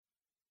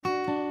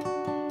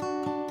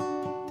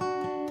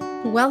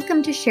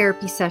Welcome to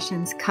Therapy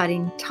Sessions,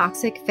 Cutting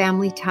Toxic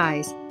Family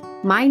Ties.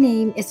 My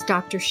name is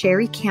Dr.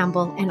 Sherry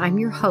Campbell, and I'm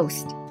your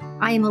host.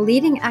 I am a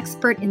leading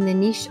expert in the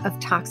niche of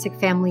toxic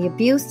family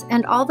abuse,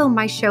 and although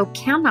my show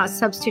cannot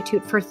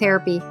substitute for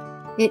therapy,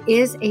 it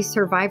is a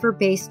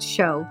survivor-based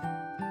show.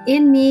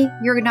 In me,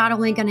 you're not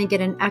only going to get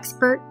an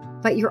expert,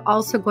 but you're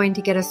also going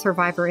to get a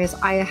survivor, as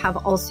I have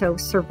also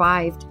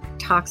survived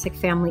toxic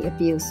family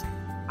abuse.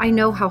 I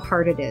know how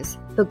hard it is.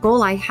 The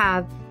goal I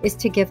have is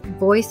to give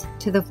voice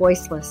to the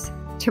voiceless,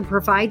 to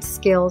provide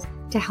skills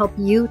to help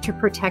you to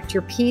protect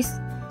your peace,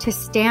 to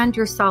stand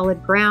your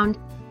solid ground,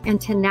 and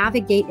to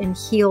navigate and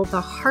heal the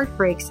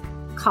heartbreaks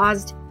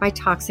caused by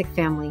toxic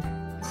family.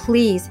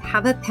 Please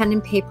have a pen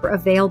and paper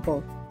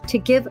available to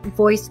give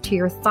voice to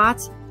your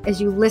thoughts as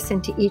you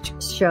listen to each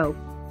show.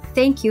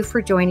 Thank you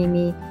for joining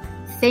me.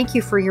 Thank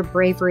you for your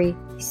bravery.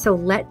 So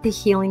let the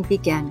healing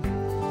begin.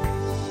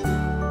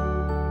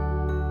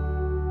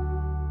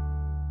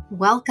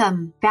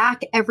 Welcome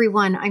back,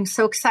 everyone. I'm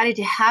so excited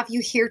to have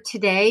you here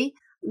today.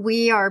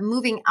 We are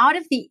moving out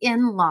of the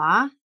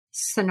in-law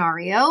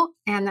scenario,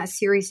 and that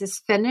series is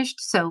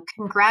finished. So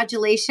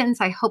congratulations.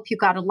 I hope you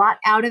got a lot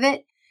out of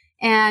it.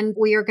 And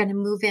we are going to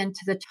move into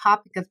the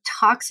topic of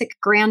toxic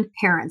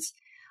grandparents.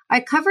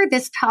 I covered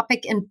this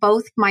topic in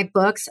both my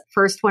books.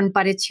 First one,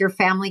 But It's Your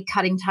Family,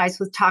 Cutting Ties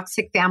with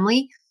Toxic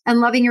Family,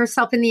 and Loving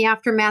Yourself in the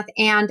Aftermath,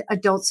 and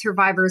Adult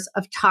Survivors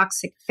of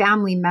Toxic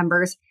Family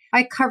Members.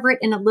 I cover it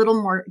in a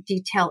little more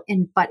detail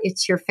in But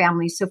It's Your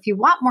Family. So if you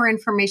want more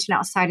information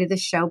outside of the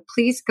show,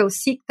 please go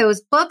seek those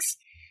books,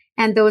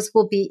 and those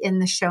will be in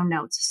the show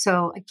notes.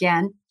 So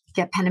again,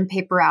 get pen and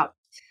paper out.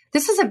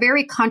 This is a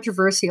very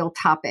controversial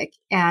topic,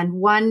 and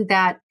one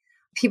that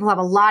people have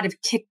a lot of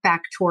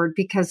kickback toward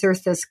because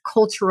there's this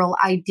cultural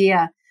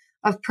idea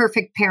of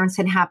perfect parents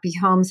and happy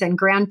homes, and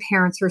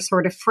grandparents are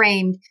sort of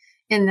framed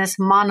in this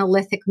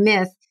monolithic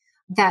myth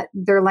that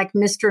they're like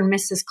Mr. and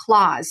Mrs.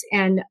 Claus.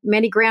 And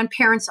many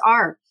grandparents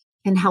are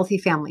in healthy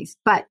families,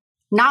 but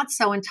not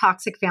so in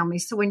toxic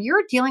families. So when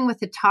you're dealing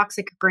with a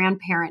toxic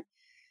grandparent,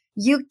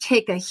 you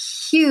take a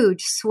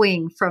huge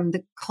swing from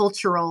the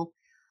cultural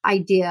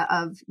idea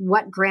of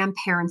what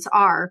grandparents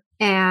are.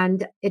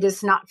 And it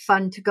is not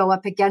fun to go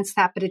up against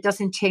that, but it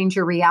doesn't change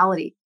your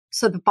reality.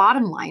 So the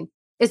bottom line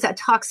is that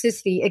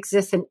toxicity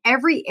exists in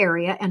every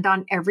area and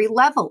on every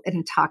level in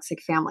a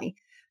toxic family.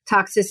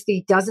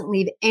 Toxicity doesn't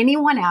leave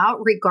anyone out,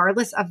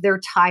 regardless of their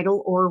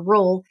title or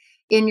role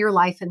in your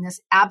life. And this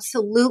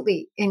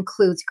absolutely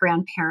includes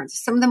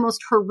grandparents. Some of the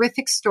most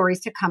horrific stories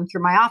to come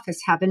through my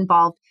office have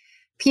involved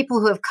people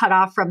who have cut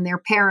off from their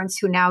parents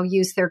who now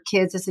use their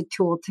kids as a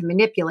tool to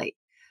manipulate.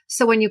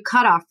 So when you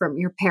cut off from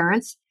your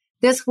parents,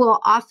 this will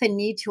often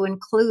need to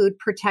include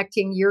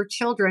protecting your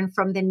children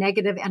from the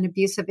negative and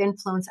abusive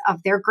influence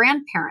of their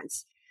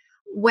grandparents.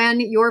 When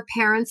your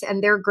parents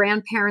and their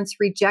grandparents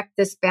reject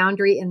this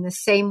boundary in the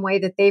same way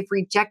that they've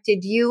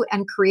rejected you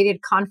and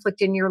created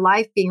conflict in your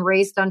life, being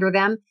raised under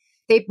them,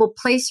 they will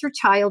place your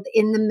child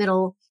in the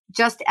middle,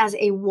 just as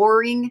a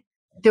warring,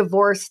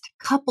 divorced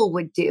couple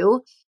would do,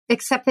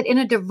 except that in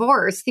a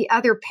divorce, the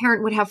other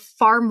parent would have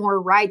far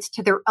more rights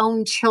to their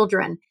own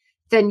children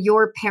than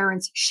your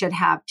parents should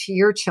have to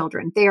your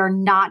children. They are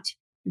not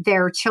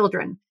their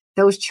children.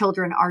 Those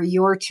children are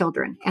your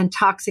children, and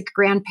toxic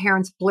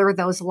grandparents blur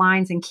those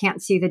lines and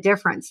can't see the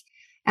difference.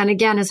 And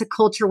again, as a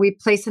culture, we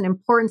place an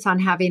importance on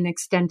having an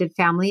extended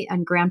family,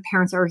 and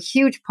grandparents are a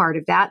huge part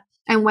of that.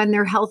 And when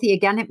they're healthy,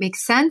 again, it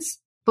makes sense.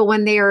 But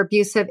when they are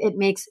abusive, it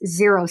makes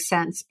zero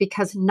sense,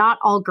 because not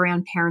all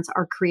grandparents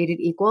are created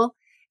equal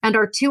and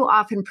are too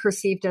often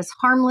perceived as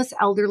harmless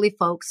elderly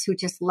folks who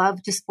just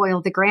love to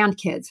spoil the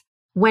grandkids,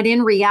 when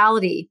in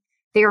reality,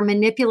 they are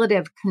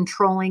manipulative,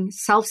 controlling,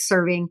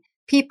 self-serving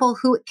people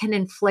who can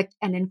inflict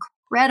an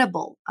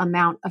incredible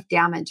amount of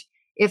damage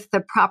if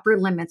the proper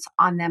limits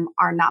on them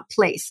are not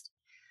placed.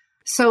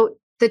 So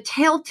the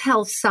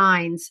telltale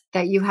signs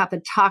that you have a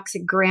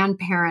toxic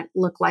grandparent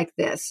look like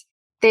this.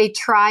 They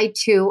try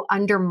to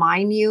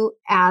undermine you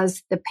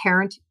as the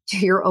parent to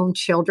your own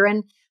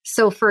children.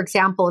 So for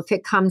example, if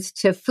it comes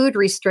to food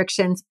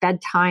restrictions,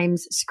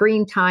 bedtimes,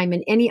 screen time,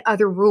 and any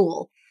other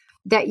rule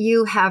that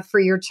you have for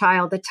your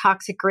child, the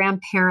toxic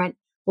grandparent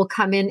will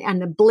come in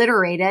and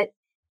obliterate it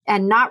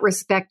and not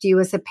respect you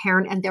as a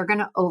parent, and they're going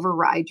to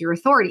override your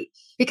authority.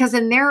 Because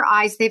in their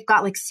eyes, they've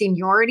got like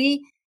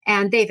seniority,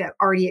 and they've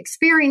already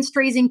experienced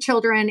raising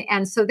children.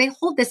 And so they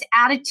hold this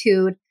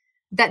attitude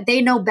that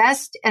they know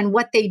best and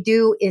what they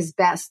do is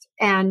best.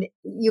 And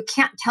you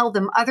can't tell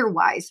them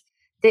otherwise.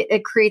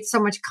 It creates so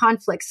much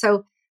conflict.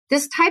 So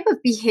this type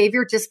of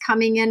behavior, just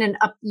coming in and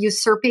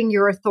usurping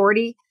your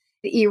authority,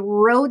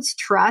 erodes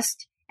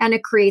trust, and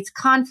it creates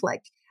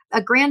conflict.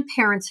 A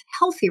grandparent's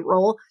healthy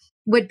role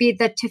would be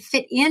that to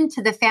fit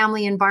into the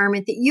family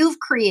environment that you've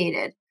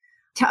created,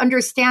 to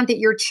understand that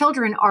your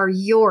children are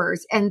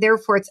yours, and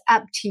therefore it's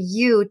up to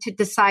you to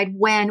decide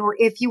when or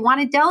if you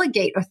want to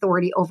delegate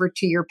authority over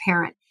to your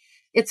parent.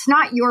 It's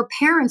not your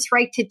parents'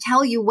 right to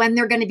tell you when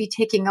they're going to be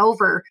taking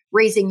over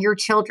raising your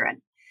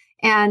children.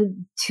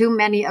 And too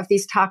many of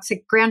these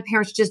toxic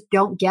grandparents just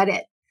don't get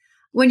it.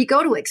 when you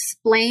go to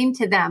explain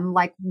to them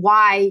like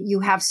why you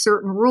have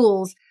certain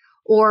rules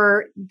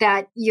or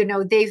that,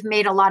 they've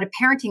made a lot of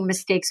parenting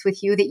mistakes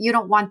with you that you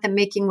don't want them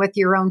making with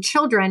your own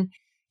children,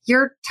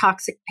 your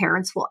toxic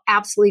parents will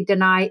absolutely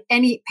deny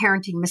any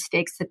parenting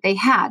mistakes that they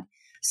had.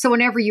 So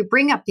whenever you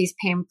bring up these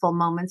painful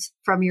moments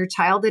from your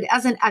childhood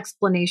as an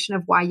explanation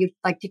of why you'd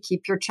like to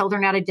keep your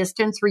children at a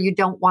distance or you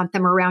don't want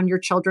them around your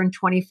children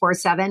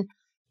 24/7,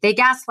 they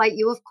gaslight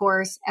you, of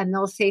course, and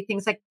they'll say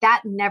things like,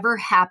 that never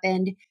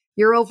happened.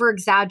 You're over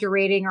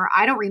exaggerating, or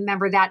I don't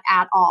remember that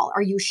at all.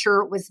 Are you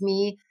sure it was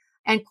me?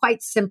 And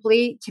quite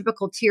simply,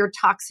 typical to your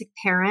toxic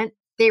parent,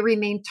 they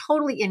remain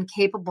totally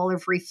incapable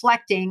of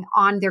reflecting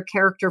on their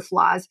character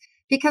flaws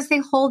because they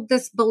hold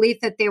this belief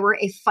that they were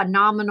a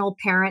phenomenal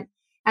parent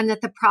and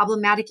that the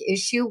problematic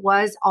issue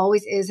was,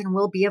 always is, and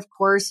will be, of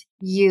course,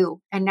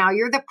 you. And now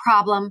you're the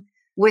problem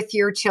with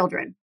your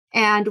children.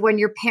 And when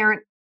your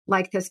parent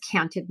like this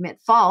can't admit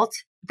fault,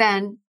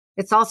 then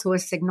it's also a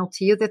signal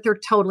to you that they're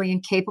totally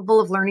incapable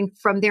of learning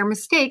from their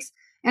mistakes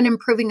and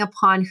improving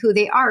upon who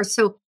they are.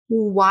 So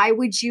why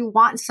would you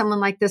want someone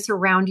like this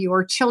around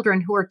your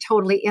children who are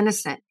totally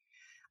innocent?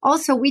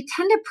 Also, we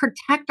tend to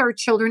protect our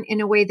children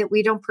in a way that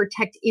we don't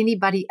protect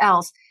anybody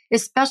else,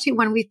 especially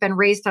when we've been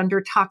raised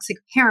under toxic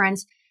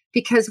parents,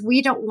 because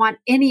we don't want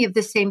any of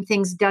the same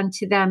things done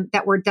to them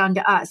that were done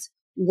to us.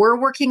 We're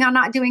working on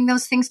not doing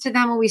those things to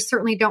them, and we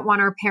certainly don't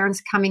want our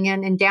parents coming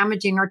in and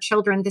damaging our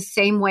children the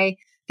same way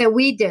that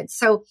we did.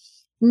 So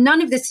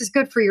none of this is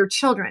good for your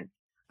children.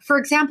 For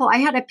example, I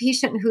had a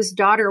patient whose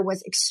daughter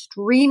was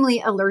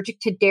extremely allergic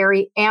to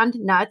dairy and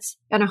nuts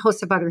and a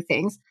host of other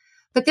things.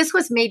 But this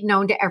was made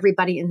known to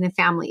everybody in the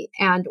family.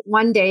 And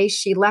one day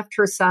she left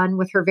her son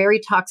with her very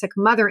toxic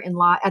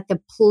mother-in-law at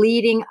the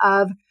pleading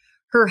of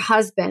her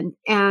husband.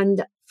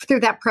 And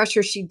through that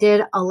pressure, she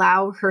did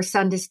allow her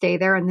son to stay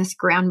there. And this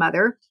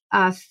grandmother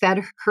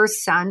fed her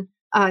son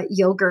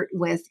yogurt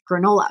with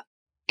granola.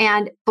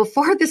 And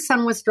before the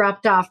son was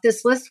dropped off,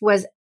 this list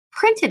was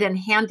printed and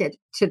handed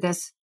to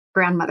this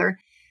grandmother.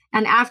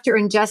 And after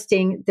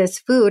ingesting this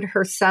food,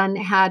 her son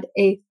had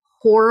a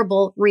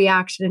horrible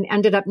reaction and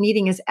ended up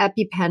needing his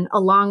EpiPen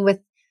along with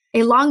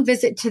a long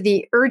visit to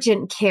the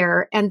urgent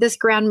care. And this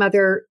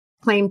grandmother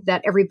claimed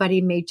that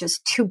everybody made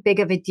just too big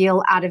of a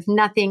deal out of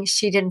nothing.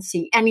 She didn't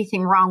see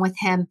anything wrong with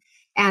him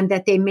and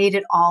that they made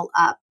it all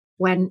up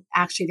when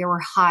actually there were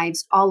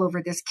hives all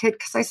over this kid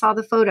because I saw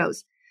the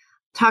photos.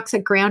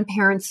 Toxic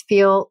grandparents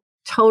feel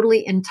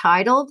totally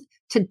entitled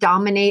to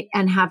dominate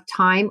and have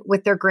time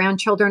with their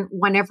grandchildren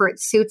whenever it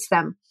suits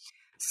them.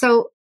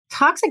 So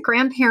toxic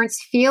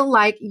grandparents feel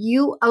like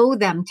you owe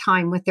them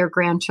time with their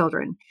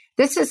grandchildren.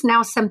 This is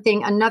now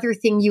another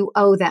thing you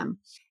owe them.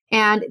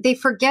 And they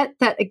forget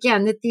that,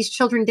 again, that these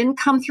children didn't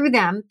come through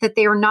them, that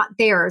they are not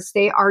theirs.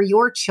 They are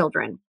your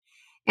children.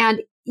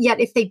 And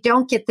yet, if they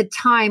don't get the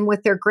time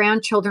with their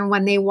grandchildren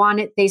when they want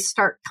it, they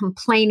start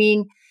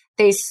complaining,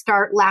 they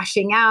start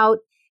lashing out,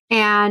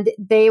 and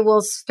they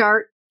will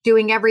start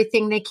doing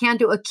everything they can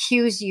to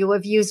accuse you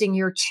of using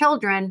your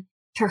children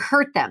to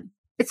hurt them.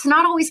 It's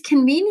not always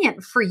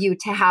convenient for you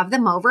to have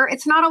them over.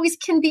 It's not always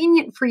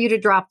convenient for you to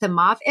drop them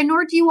off, and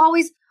nor do you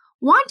always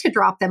want to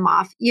drop them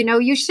off.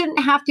 You shouldn't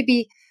have to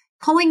be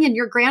pulling in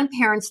your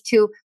grandparents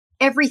to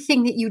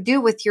everything that you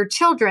do with your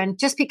children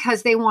just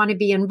because they want to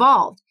be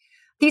involved.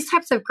 These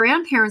types of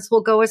grandparents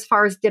will go as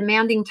far as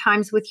demanding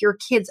times with your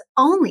kids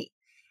only,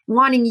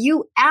 wanting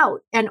you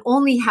out and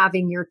only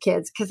having your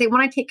kids because they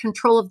want to take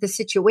control of the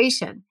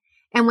situation.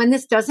 And when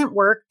this doesn't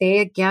work, they,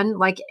 again,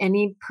 like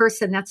any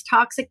person that's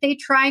toxic, they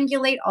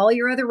triangulate all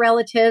your other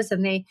relatives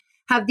and they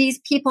have these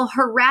people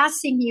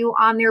harassing you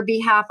on their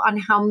behalf on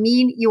how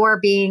mean you are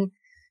being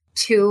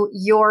to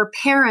your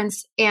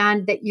parents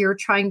and that you're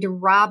trying to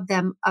rob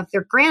them of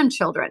their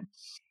grandchildren.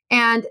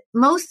 And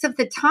most of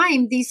the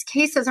time, these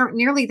cases aren't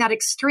nearly that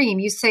extreme.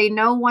 You say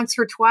no once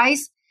or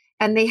twice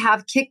and they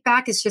have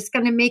kickback. It's just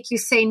going to make you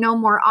say no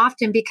more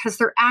often because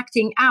they're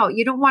acting out.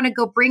 You don't want to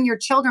go bring your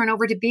children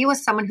over to be with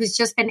someone who's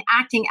just been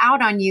acting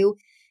out on you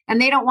and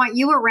they don't want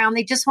you around.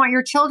 They just want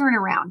your children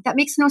around. That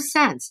makes no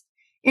sense.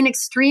 In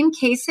extreme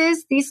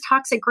cases, these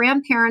toxic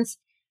grandparents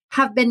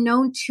have been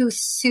known to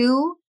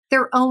sue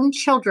their own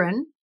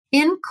children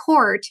in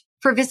court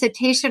for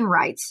visitation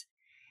rights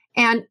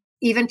and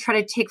even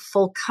try to take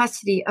full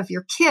custody of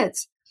your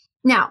kids.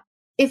 Now,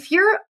 if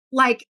you're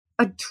like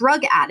a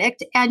drug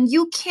addict and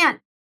you can't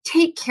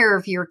take care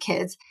of your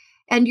kids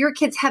and your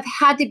kids have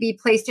had to be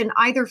placed in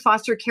either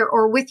foster care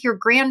or with your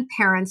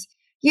grandparents,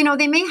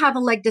 they may have a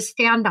leg to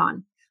stand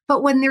on.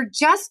 But when they're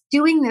just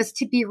doing this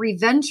to be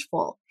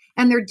revengeful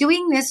and they're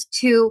doing this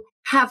to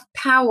have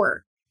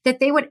power,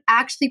 that they would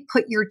actually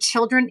put your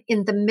children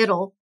in the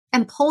middle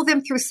and pull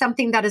them through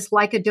something that is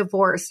like a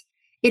divorce,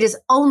 it is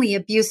only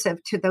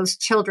abusive to those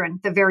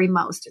children the very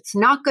most. It's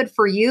not good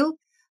for you,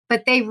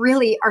 but they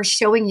really are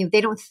showing you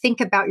they don't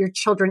think about your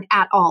children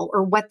at all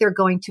or what they're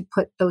going to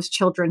put those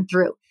children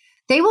through.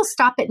 They will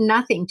stop at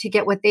nothing to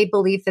get what they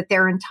believe that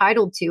they're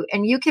entitled to.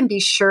 And you can be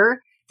sure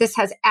this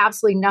has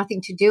absolutely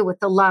nothing to do with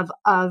the love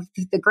of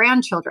the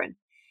grandchildren.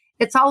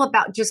 It's all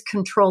about just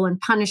control and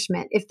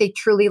punishment. If they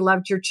truly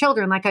loved your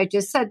children, like I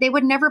just said, they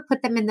would never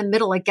put them in the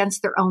middle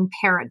against their own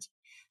parent.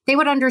 They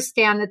would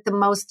understand that the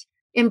most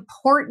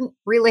important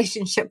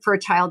relationship for a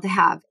child to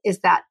have is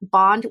that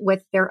bond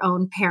with their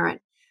own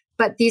parent.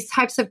 But these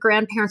types of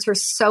grandparents are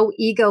so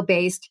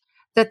ego-based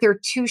that they're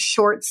too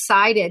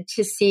short-sighted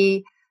to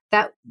see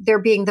that they're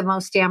being the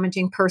most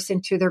damaging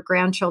person to their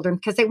grandchildren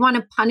because they want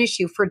to punish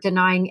you for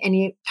denying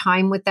any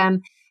time with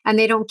them. And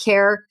they don't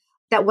care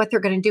that what they're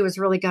going to do is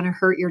really going to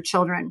hurt your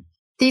children.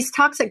 These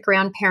toxic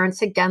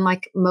grandparents, again,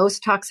 like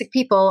most toxic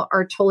people,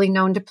 are totally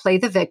known to play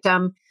the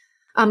victim.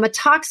 A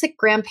toxic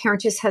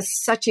grandparent just has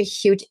such a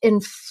huge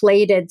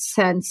inflated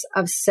sense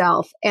of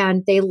self,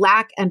 and they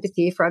lack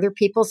empathy for other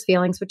people's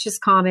feelings, which is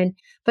common,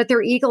 but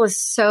their ego is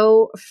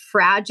so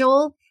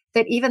fragile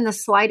that even the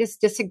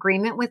slightest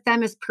disagreement with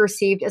them is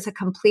perceived as a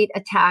complete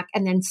attack.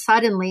 And then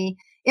suddenly,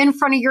 in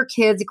front of your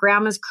kids,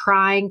 grandma's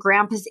crying,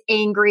 grandpa's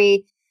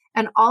angry,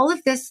 and all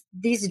of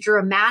these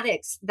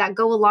dramatics that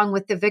go along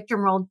with the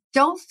victim role,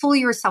 don't fool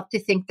yourself to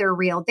think they're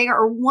real. They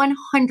are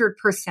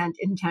 100%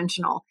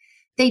 intentional.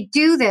 They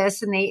do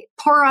this and they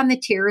pour on the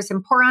tears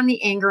and pour on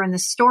the anger and the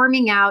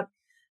storming out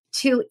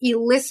to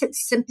elicit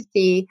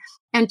sympathy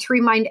and to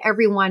remind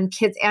everyone,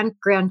 kids and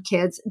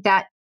grandkids,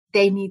 that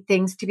they need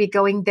things to be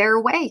going their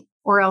way,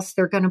 or else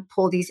they're going to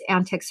pull these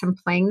antics, and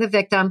playing the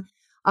victim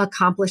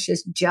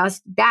accomplishes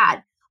just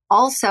that.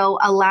 Also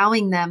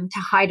allowing them to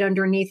hide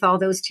underneath all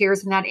those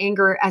tears and that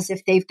anger as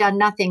if they've done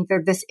nothing.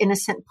 They're this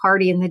innocent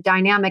party in the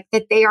dynamic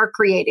that they are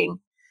creating.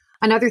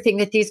 Another thing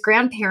that these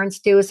grandparents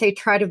do is they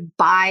try to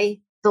buy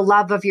the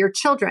love of your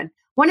children.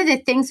 One of the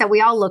things that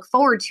we all look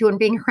forward to in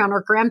being around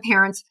our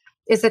grandparents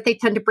is that they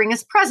tend to bring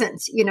us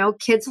presents.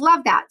 Kids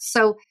love that.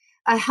 So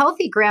a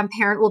healthy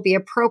grandparent will be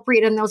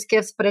appropriate in those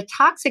gifts, but a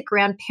toxic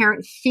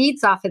grandparent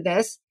feeds off of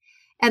this,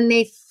 and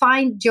they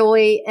find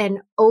joy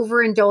in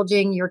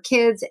overindulging your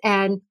kids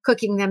and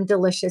cooking them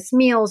delicious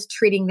meals,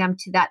 treating them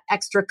to that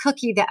extra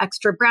cookie, the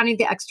extra brownie,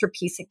 the extra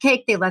piece of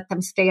cake. They let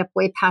them stay up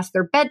way past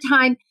their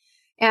bedtime,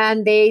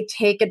 and they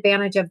take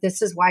advantage of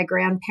this. Is why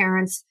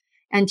grandparents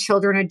and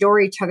children adore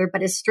each other.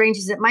 But as strange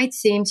as it might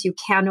seem, you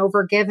can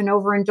overgive and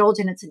overindulge,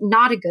 and it's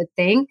not a good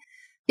thing,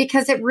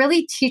 because it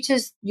really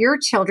teaches your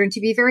children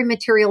to be very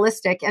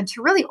materialistic and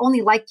to really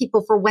only like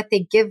people for what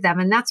they give them.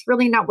 And that's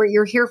really not what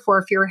you're here for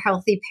if you're a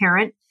healthy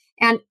parent.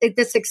 And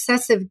this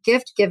excessive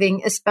gift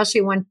giving,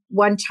 especially when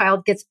one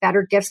child gets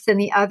better gifts than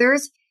the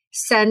others,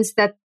 sends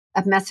that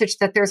a message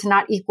that there's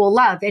not equal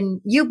love. And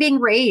you being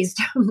raised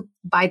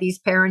by these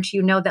parents,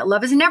 you know that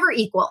love is never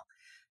equal.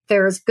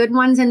 There's good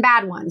ones and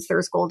bad ones.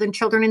 There's golden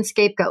children and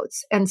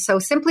scapegoats. And so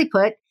simply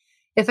put,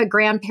 if a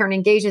grandparent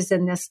engages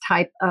in this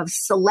type of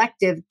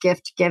selective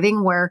gift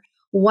giving where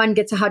one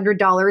gets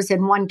 $100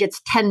 and one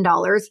gets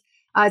 $10,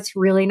 it's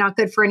really not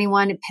good for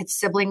anyone. It pits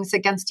siblings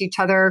against each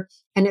other,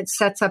 and it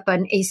sets up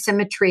an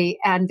asymmetry,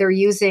 and they're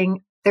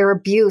using their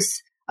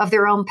abuse of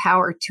their own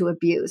power to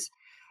abuse.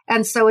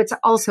 And so it's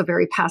also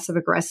very passive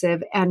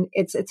aggressive, and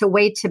it's a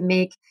way to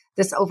make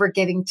this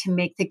overgiving to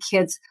make the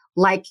kids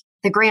like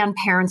the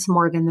grandparents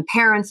more than the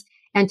parents,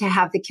 and to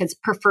have the kids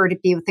prefer to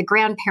be with the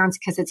grandparents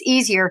because it's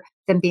easier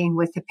than being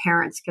with the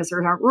parents because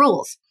there aren't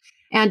rules.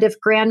 And if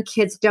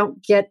grandkids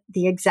don't get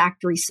the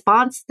exact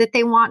response that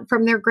they want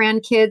from their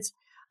grandkids,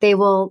 they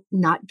will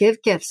not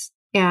give gifts.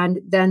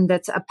 And then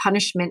that's a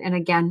punishment. And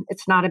again,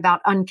 it's not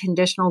about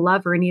unconditional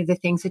love or any of the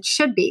things it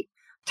should be.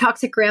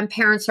 Toxic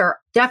grandparents are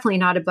definitely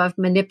not above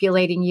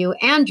manipulating you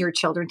and your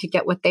children to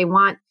get what they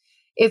want.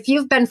 If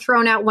you've been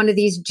thrown out one of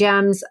these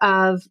gems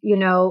of,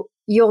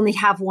 you only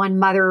have one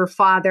mother or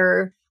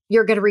father,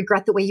 you're going to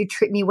regret the way you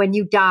treat me when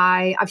you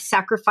die, I've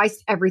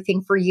sacrificed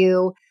everything for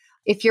you.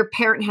 If your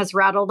parent has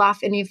rattled off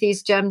any of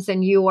these gems,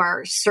 then you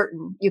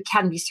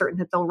can be certain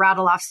that they'll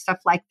rattle off stuff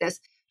like this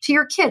to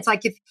your kids.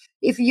 Like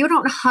if you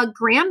don't hug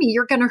Grammy,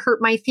 you're going to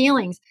hurt my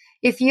feelings.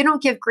 If you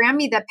don't give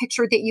Grammy that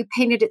picture that you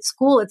painted at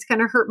school, it's going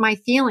to hurt my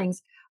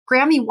feelings.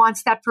 Grammy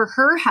wants that for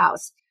her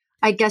house.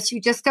 I guess you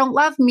just don't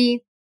love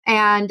me.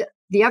 And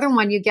the other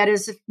one you get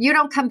is, if you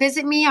don't come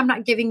visit me, I'm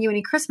not giving you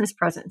any Christmas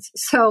presents.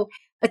 So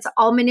it's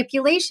all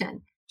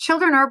manipulation.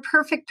 Children are a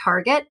perfect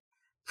target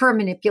for a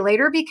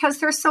manipulator because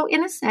they're so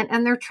innocent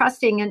and they're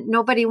trusting, and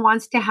nobody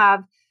wants to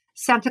have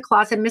Santa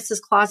Claus and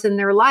Mrs. Claus in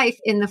their life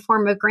in the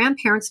form of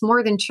grandparents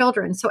more than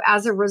children. So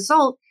as a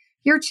result,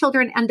 your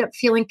children end up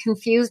feeling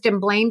confused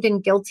and blamed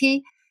and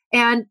guilty.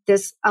 And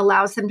this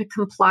allows them to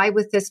comply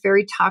with this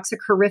very toxic,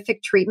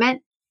 horrific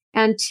treatment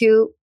and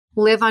to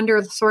live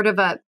under sort of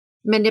a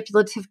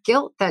manipulative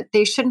guilt that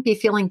they shouldn't be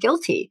feeling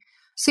guilty.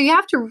 So you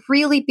have to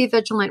really be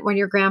vigilant when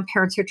your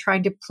grandparents are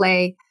trying to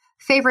play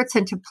favorites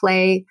and to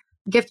play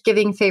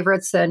gift-giving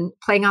favorites and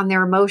playing on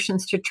their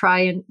emotions to try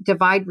and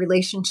divide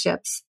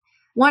relationships.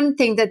 One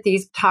thing that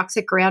these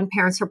toxic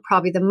grandparents are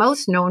probably the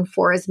most known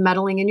for is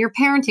meddling in your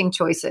parenting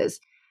choices.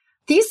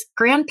 These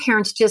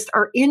grandparents just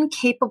are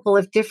incapable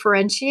of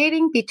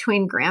differentiating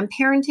between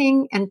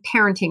grandparenting and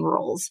parenting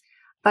roles.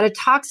 But a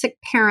toxic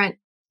parent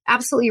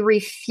absolutely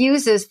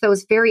refuses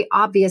those very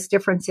obvious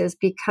differences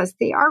because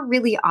they are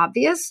really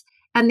obvious.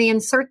 and they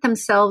insert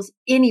themselves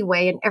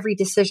anyway in every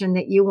decision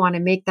that you want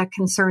to make that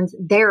concerns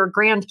their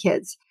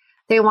grandkids.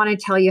 They want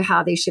to tell you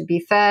how they should be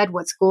fed,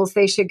 what schools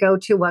they should go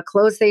to, what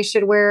clothes they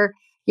should wear,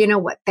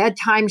 what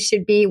bedtime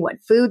should be,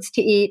 what foods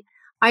to eat.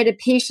 I had a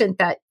patient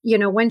that,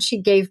 when she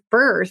gave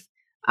birth,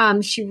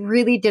 she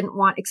really didn't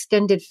want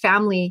extended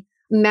family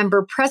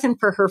member present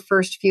for her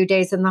first few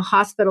days in the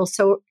hospital.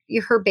 So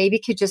her baby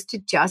could just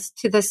adjust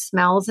to the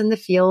smells and the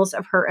feels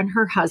of her and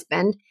her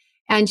husband.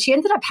 And she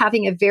ended up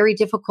having a very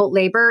difficult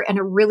labor and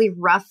a really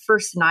rough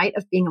first night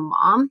of being a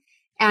mom.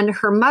 And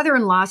her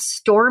mother-in-law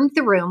stormed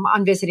the room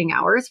on visiting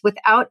hours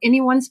without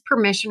anyone's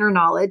permission or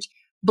knowledge,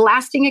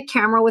 blasting a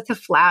camera with a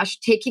flash,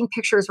 taking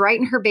pictures right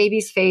in her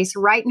baby's face,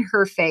 right in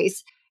her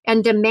face,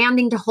 and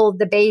demanding to hold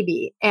the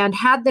baby, and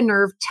had the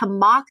nerve to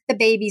mock the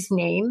baby's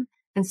name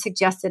and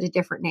suggested a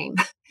different name.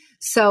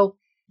 So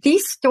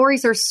these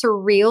stories are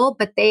surreal,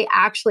 but they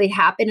actually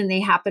happen, and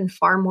they happen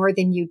far more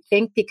than you'd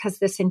think, because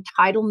this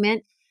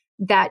entitlement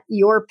that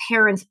your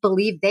parents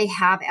believe they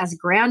have as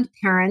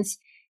grandparents,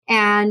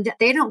 and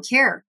they don't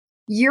care.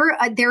 You're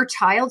their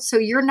child, so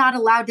you're not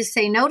allowed to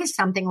say no to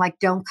something like,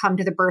 don't come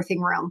to the birthing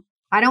room.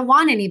 I don't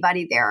want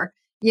anybody there.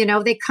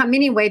 They come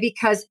anyway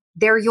because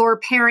they're your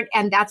parent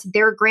and that's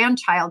their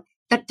grandchild.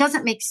 That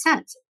doesn't make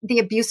sense. The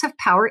abuse of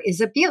power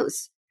is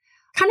abuse.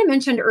 Kind of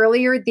mentioned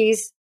earlier,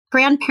 these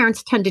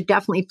grandparents tend to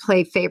definitely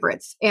play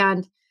favorites,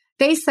 and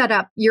they set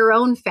up your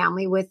own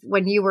family with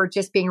when you were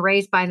just being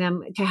raised by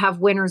them to have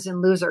winners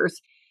and losers.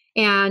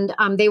 And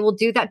they will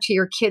do that to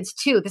your kids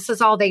too. This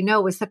is all they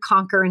know is the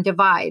conquer and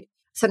divide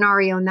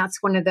scenario. And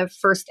that's one of the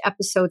first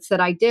episodes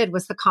that I did,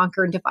 was the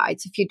conquer and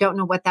divide. So if you don't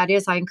know what that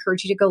is, I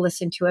encourage you to go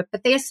listen to it.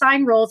 But they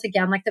assign roles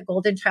again, like the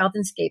golden child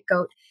and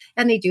scapegoat.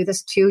 And they do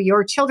this to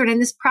your children.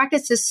 And this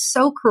practice is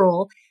so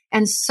cruel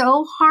and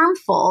so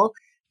harmful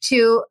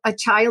to a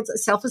child's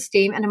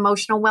self-esteem and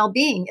emotional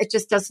well-being. It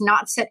just does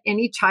not set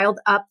any child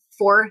up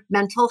for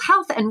mental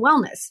health and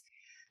wellness.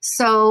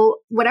 So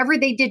whatever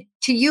they did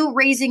to you,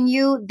 raising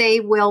you, they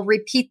will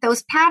repeat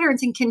those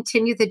patterns and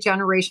continue the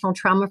generational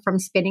trauma from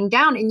spinning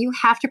down. And you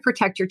have to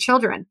protect your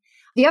children.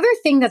 The other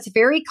thing that's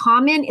very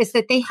common is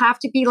that they have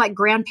to be like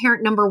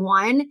grandparent number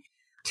one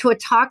to a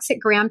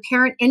toxic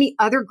grandparent. Any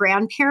other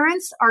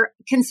grandparents are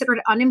considered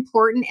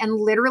unimportant and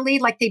literally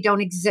like they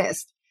don't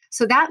exist.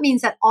 So that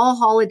means that all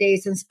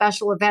holidays and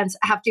special events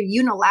have to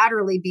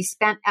unilaterally be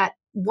spent at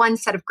one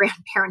set of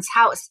grandparents'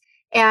 house.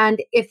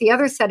 And if the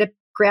other set of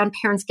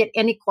grandparents get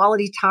any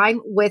quality time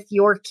with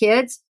your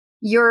kids,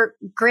 your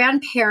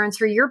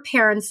grandparents or your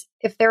parents,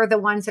 if they're the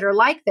ones that are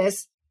like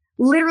this,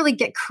 literally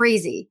get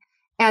crazy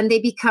and they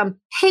become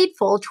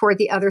hateful toward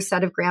the other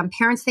set of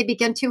grandparents. They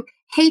begin to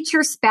hate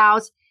your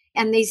spouse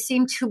and they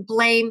seem to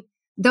blame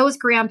those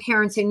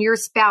grandparents and your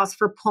spouse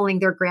for pulling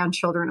their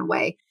grandchildren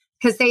away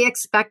because they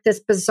expect this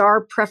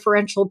bizarre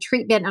preferential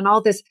treatment and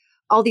all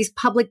these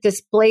public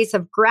displays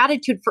of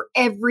gratitude for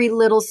every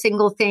little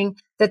single thing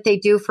that they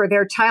do for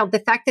their child. The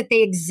fact that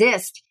they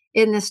exist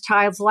in this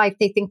child's life,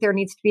 they think there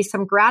needs to be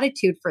some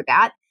gratitude for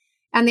that.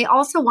 And they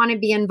also want to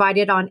be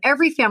invited on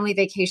every family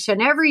vacation,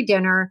 every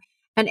dinner,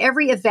 and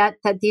every event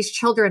that these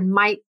children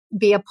might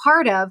be a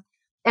part of.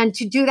 And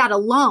to do that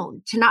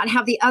alone, to not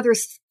have the other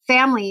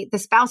family, the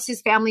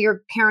spouse's family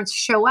or parents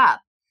show up.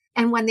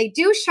 And when they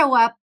do show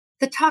up,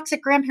 the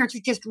toxic grandparents are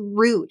just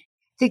rude.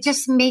 They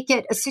just make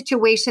it a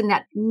situation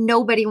that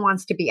nobody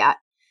wants to be at.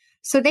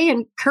 So they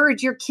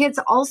encourage your kids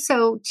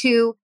also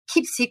to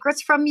keep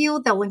secrets from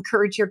you. They'll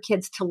encourage your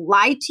kids to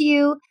lie to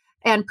you.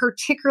 And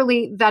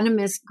particularly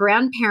venomous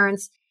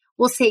grandparents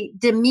will say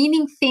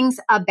demeaning things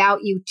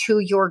about you to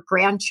your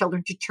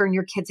grandchildren to turn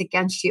your kids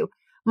against you.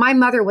 My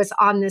mother was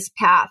on this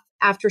path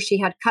after she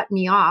had cut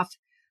me off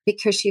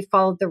because she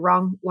followed the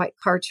wrong white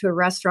car to a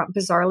restaurant,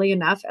 bizarrely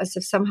enough, as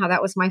if somehow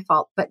that was my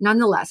fault. But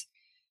nonetheless,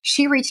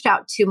 she reached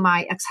out to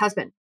my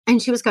ex-husband and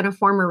she was going to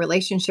form a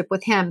relationship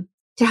with him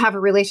to have a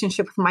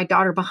relationship with my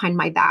daughter behind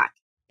my back.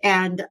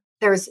 And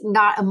there's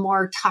not a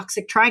more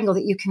toxic triangle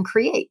that you can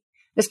create,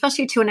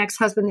 especially to an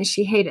ex-husband that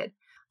she hated.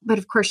 But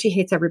of course, she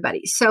hates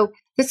everybody. So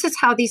this is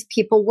how these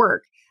people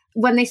work.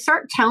 When they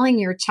start telling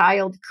your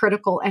child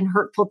critical and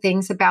hurtful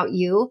things about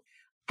you,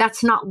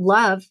 that's not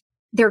love.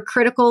 They're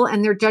critical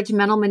and they're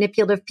judgmental,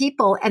 manipulative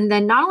people. And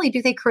then not only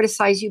do they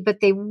criticize you,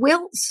 but they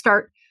will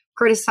start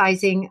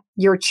criticizing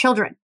your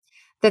children,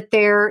 that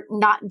they're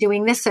not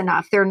doing this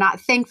enough. They're not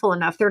thankful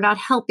enough. They're not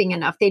helping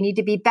enough. They need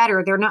to be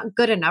better. They're not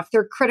good enough.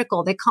 They're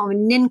critical. They call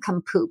them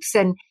nincompoops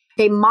and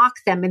they mock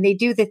them and they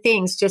do the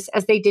things just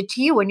as they did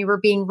to you when you were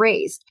being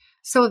raised.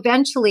 So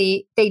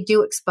eventually they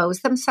do expose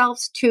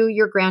themselves to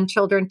your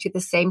grandchildren to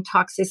the same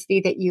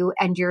toxicity that you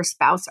and your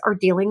spouse are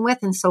dealing with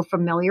and so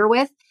familiar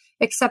with,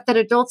 except that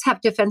adults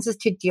have defenses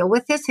to deal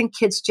with this and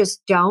kids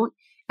just don't.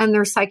 And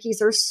their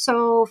psyches are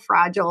so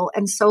fragile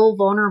and so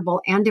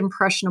vulnerable and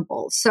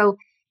impressionable. So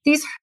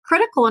these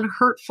critical and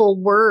hurtful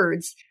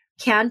words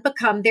can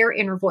become their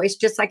inner voice,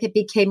 just like it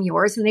became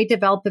yours. And they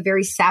develop a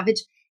very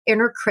savage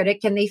inner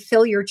critic and they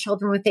fill your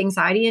children with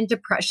anxiety and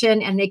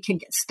depression and they can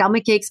get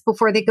stomach aches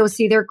before they go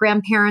see their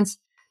grandparents.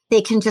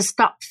 they can just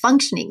stop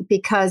functioning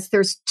because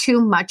there's too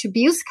much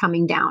abuse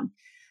coming down.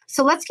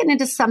 So let's get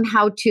into some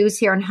how-tos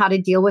here on how to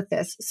deal with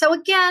this. So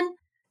again,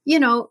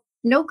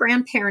 no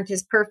grandparent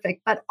is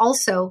perfect, but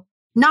also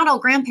not all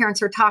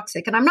grandparents are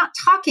toxic. And I'm not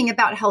talking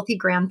about healthy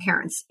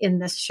grandparents in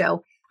this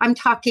show. I'm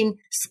talking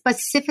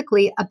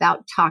specifically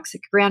about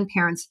toxic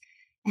grandparents.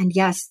 And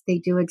yes, they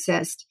do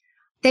exist.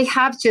 They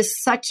have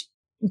just such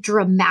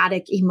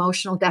dramatic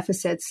emotional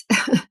deficits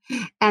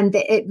and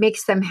it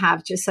makes them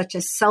have just such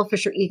a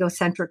selfish or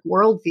egocentric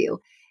worldview.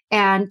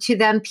 And to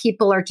them,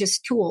 people are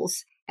just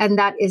tools. And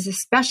that is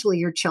especially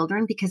your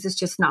children, because it's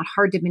just not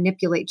hard to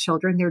manipulate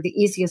children. They're the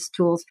easiest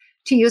tools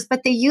to use,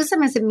 but they use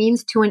them as a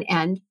means to an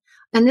end.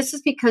 And this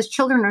is because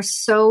children are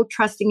so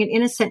trusting and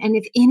innocent. And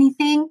if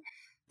anything,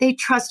 they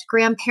trust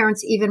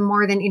grandparents even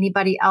more than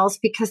anybody else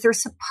because they're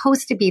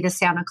supposed to be the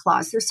Santa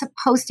Claus. They're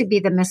supposed to be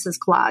the Mrs.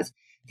 Claus.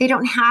 They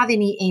don't have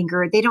any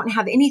anger. They don't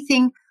have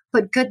anything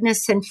but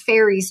goodness and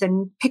fairies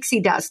and pixie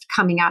dust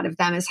coming out of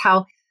them is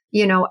how,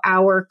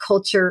 our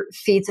culture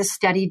feeds a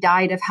steady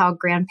diet of how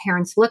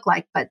grandparents look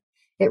like. But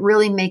it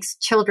really makes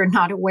children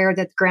not aware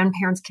that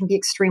grandparents can be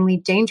extremely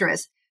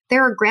dangerous.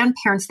 There are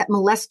grandparents that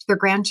molest their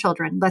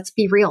grandchildren. Let's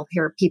be real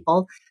here,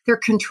 people. They're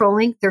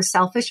controlling, they're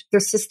selfish, they're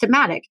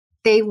systematic.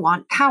 They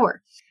want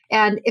power.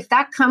 And if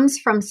that comes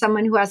from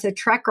someone who has a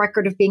track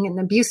record of being an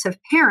abusive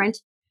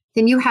parent,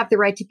 then you have the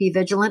right to be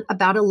vigilant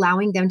about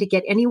allowing them to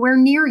get anywhere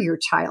near your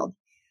child.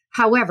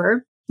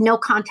 However, no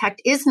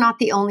contact is not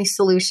the only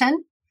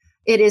solution.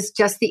 It is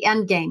just the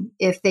end game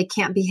if they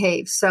can't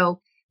behave.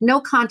 So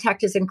no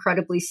contact is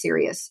incredibly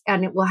serious,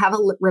 and it will have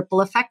a ripple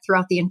effect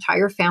throughout the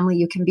entire family,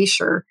 you can be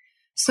sure.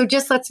 So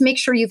just let's make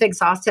sure you've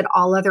exhausted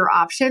all other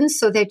options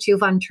so that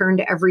you've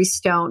unturned every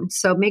stone.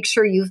 So make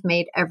sure you've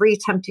made every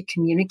attempt to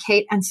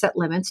communicate and set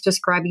limits,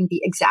 describing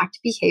the exact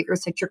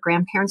behaviors that your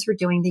grandparents are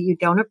doing that you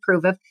don't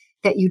approve of,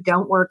 that you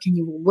don't work and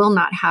you will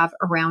not have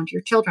around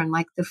your children,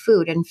 like the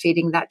food and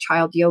feeding that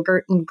child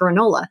yogurt and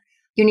granola.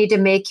 You need to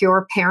make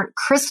your parent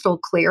crystal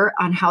clear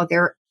on how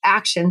their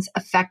actions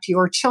affect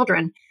your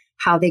children,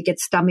 how they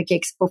get stomach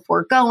aches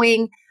before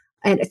going,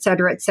 and et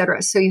cetera, et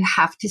cetera. So you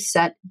have to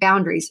set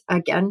boundaries.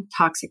 Again,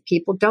 toxic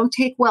people don't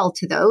take well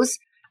to those.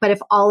 But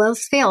if all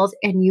else fails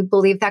and you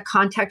believe that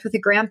contact with a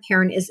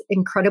grandparent is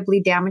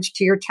incredibly damaged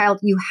to your child,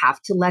 you have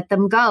to let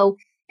them go.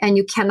 And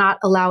you cannot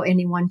allow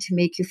anyone to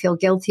make you feel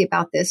guilty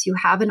about this. You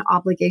have an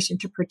obligation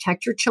to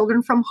protect your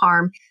children from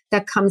harm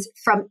that comes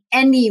from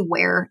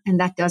anywhere. And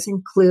that does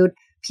include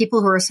people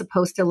who are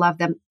supposed to love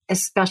them,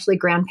 especially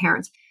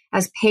grandparents.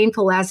 As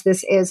painful as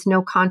this is,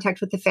 no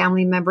contact with the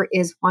family member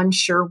is one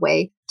sure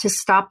way to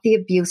stop the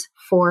abuse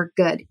for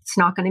good. It's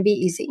not going to be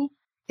easy.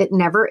 It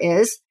never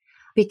is.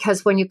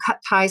 Because when you cut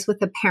ties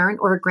with a parent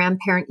or a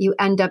grandparent, you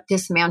end up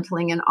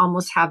dismantling and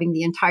almost having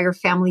the entire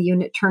family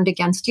unit turned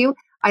against you.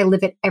 I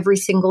live it every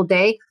single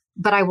day,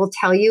 but I will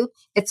tell you,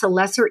 it's a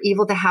lesser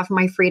evil to have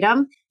my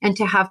freedom and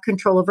to have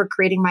control over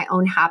creating my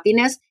own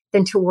happiness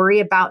than to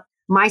worry about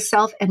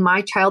myself and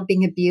my child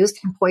being abused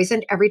and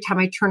poisoned every time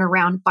I turn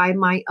around by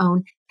my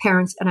own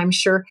parents. And I'm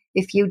sure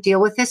if you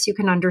deal with this, you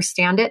can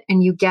understand it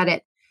and you get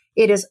it.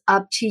 It is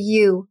up to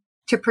you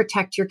to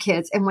protect your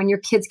kids. And when your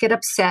kids get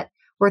upset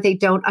or they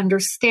don't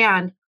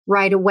understand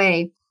right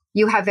away,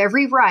 you have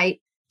every right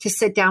to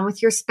sit down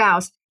with your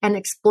spouse and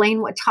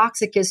explain what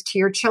toxic is to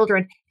your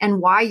children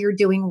and why you're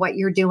doing what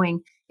you're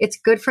doing. It's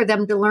good for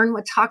them to learn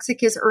what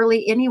toxic is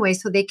early anyway,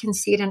 so they can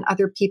see it in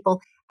other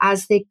people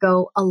as they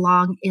go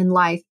along in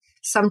life.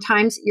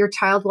 Sometimes your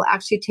child will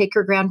actually take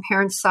your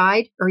grandparent's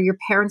side or your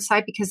parent's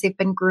side because they've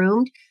been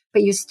groomed,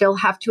 but you still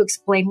have to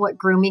explain what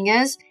grooming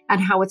is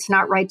and how it's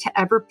not right to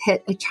ever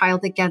pit a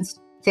child against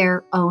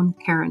their own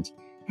parent.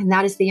 And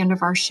that is the end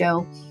of our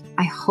show.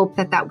 I hope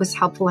that was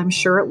helpful. I'm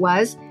sure it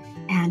was.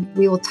 And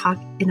we will talk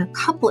in a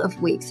couple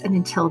of weeks. And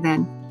until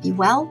then, be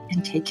well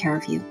and take care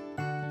of you.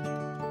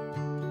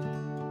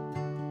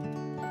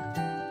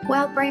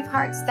 Well,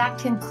 Bravehearts, that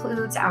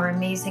concludes our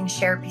amazing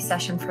therapy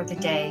session for the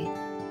day.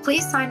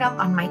 Please sign up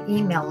on my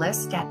email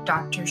list at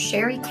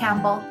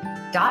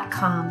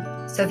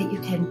drsherrycampbell.com so that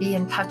you can be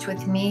in touch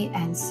with me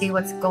and see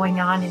what's going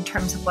on in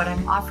terms of what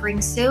I'm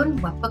offering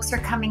soon, what books are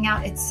coming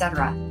out,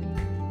 etc.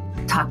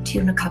 Talk to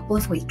you in a couple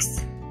of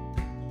weeks.